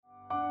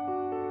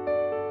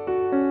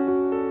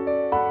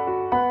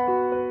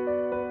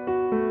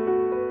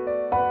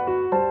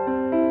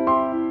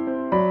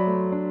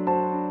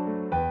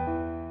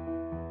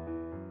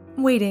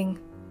Waiting,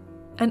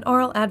 an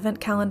Oral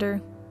Advent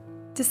Calendar,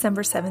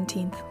 December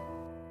 17th.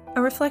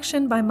 A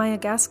reflection by Maya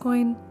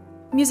Gascoigne,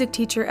 music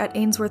teacher at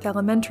Ainsworth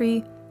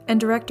Elementary and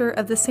director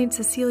of the St.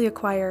 Cecilia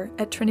Choir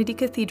at Trinity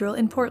Cathedral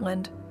in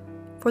Portland,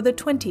 for the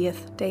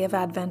 20th day of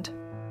Advent.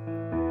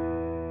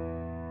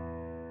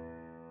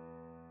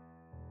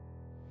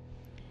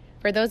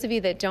 For those of you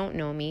that don't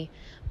know me,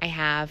 I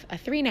have a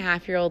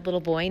 3.5-year-old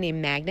little boy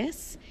named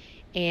Magnus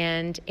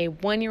and a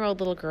 1-year-old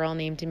little girl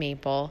named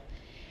Maple,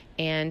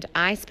 and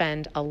I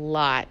spend a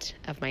lot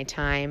of my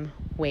time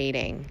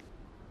waiting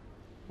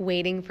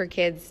for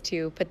kids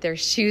to put their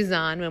shoes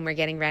on when we're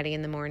getting ready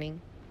in the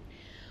morning,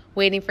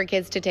 waiting for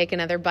kids to take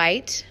another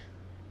bite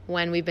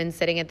when we've been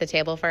sitting at the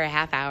table for a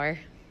half hour,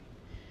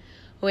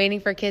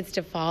 waiting for kids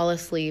to fall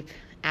asleep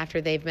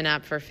after they've been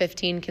up for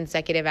 15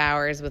 consecutive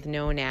hours with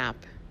no nap.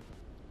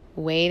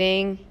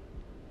 Waiting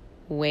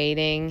for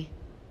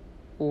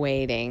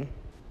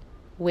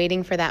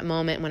that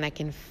moment when I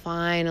can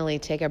finally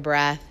take a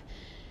breath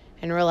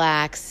and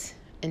relax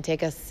and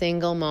take a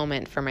single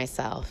moment for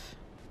myself.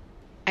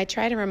 I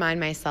try to remind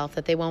myself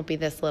that they won't be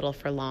this little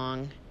for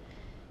long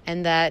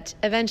and that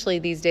eventually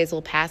these days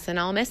will pass and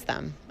I'll miss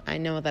them. I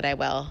know that I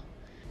will.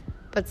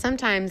 But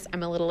sometimes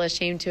I'm a little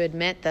ashamed to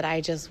admit that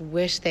I just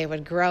wish they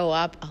would grow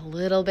up a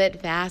little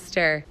bit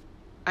faster.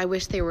 I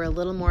wish they were a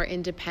little more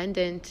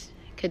independent,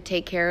 could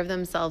take care of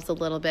themselves a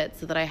little bit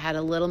so that I had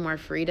a little more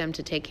freedom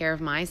to take care of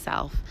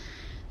myself.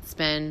 It's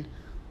been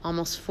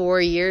almost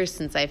 4 years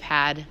since I've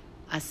had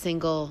a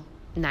single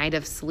night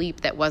of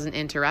sleep that wasn't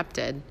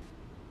interrupted.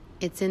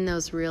 It's in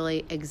those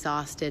really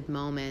exhausted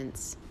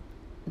moments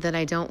that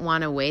I don't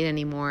want to wait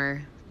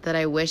anymore, that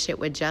I wish it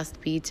would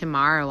just be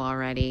tomorrow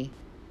already.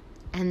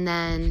 And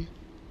then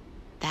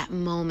that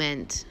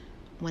moment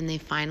when they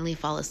finally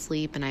fall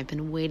asleep and I've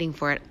been waiting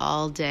for it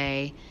all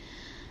day,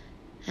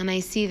 and I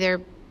see their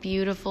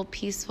beautiful,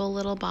 peaceful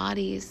little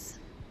bodies,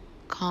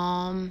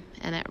 calm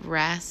and at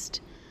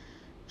rest.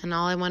 And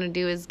all I want to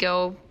do is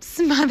go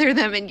smother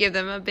them and give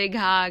them a big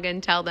hug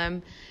and tell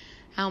them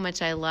how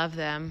much I love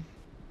them.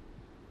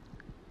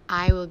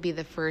 I will be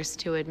the first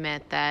to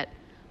admit that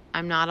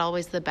I'm not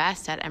always the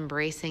best at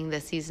embracing the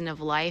season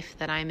of life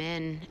that I'm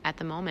in at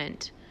the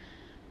moment.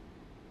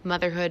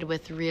 Motherhood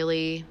with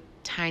really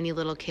tiny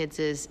little kids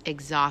is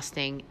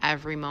exhausting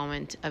every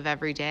moment of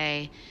every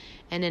day.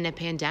 And in a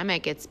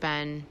pandemic, it's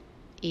been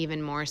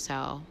even more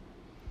so.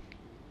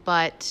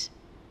 But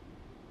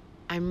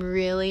I'm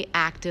really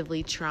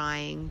actively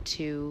trying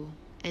to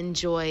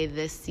enjoy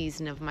this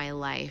season of my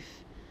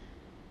life,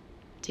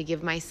 to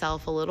give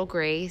myself a little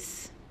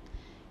grace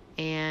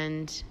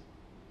and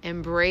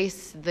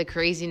embrace the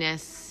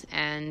craziness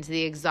and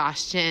the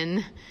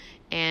exhaustion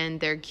and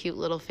their cute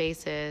little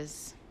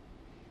faces,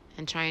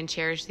 and try and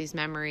cherish these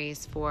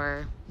memories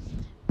for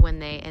when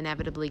they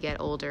inevitably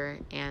get older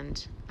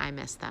and I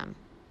miss them.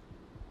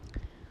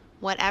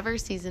 Whatever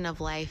season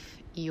of life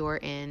you're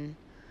in,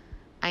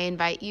 I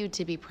invite you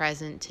to be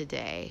present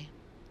today.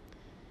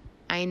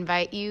 I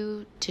invite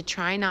you to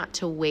try not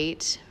to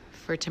wait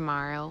for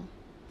tomorrow,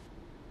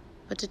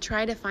 but to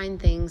try to find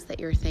things that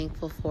you're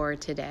thankful for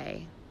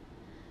today.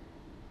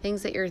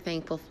 Things that you're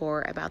thankful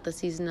for about the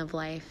season of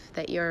life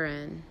that you're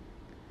in.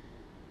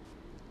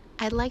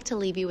 I'd like to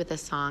leave you with a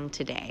song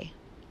today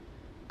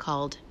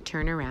called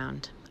Turn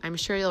Around. I'm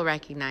sure you'll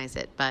recognize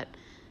it, but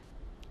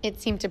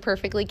it seemed to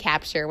perfectly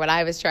capture what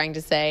I was trying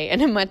to say in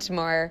a much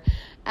more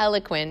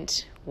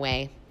eloquent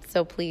way.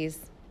 So please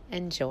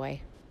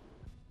enjoy.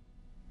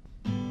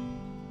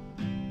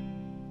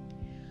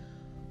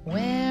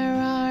 Where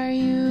are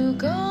you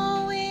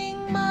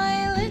going,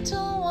 my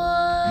little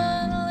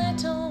one,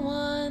 little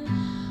one?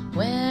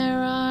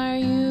 Where are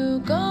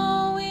you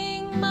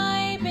going,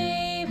 my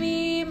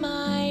baby,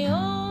 my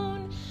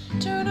own?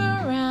 Turn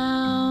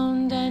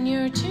around and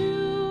you're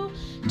 2,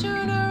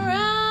 turn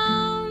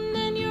around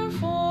and you're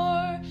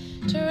 4,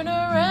 turn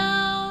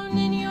around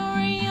and you're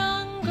a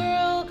young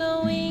girl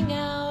going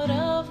out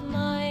of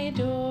my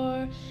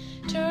door.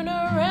 Turn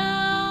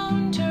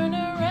around, turn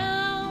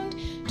around,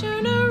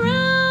 turn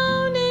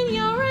around and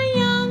you're a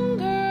young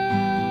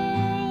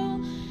girl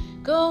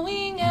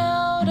going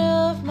out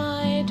of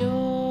my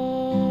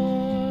door.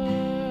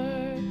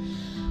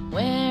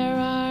 Where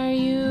are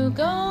you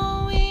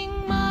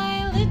going,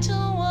 my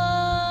little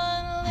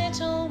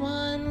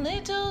one,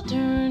 little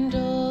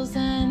dirndls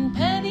and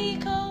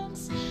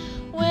petticoats?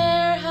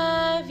 Where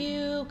have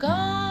you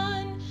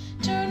gone?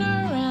 Turn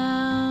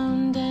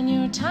around and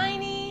you're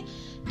tiny,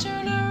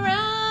 turn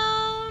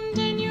around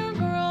and you're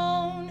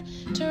grown,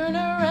 turn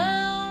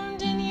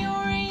around and you're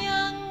a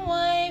young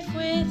wife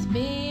with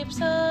babes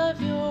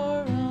of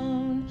your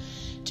own.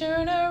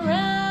 Turn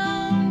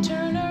around,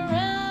 turn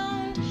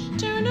around,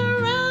 turn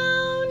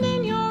around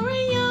and you're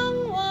a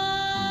young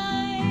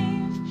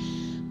wife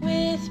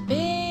with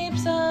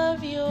babes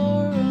of your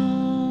own.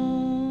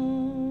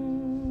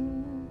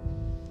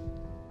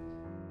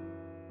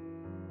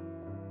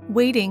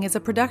 Waiting is a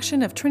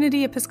production of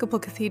Trinity Episcopal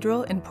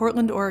Cathedral in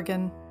Portland,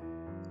 Oregon.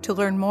 To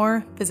learn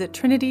more, visit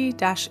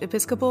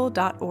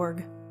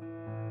trinity-episcopal.org.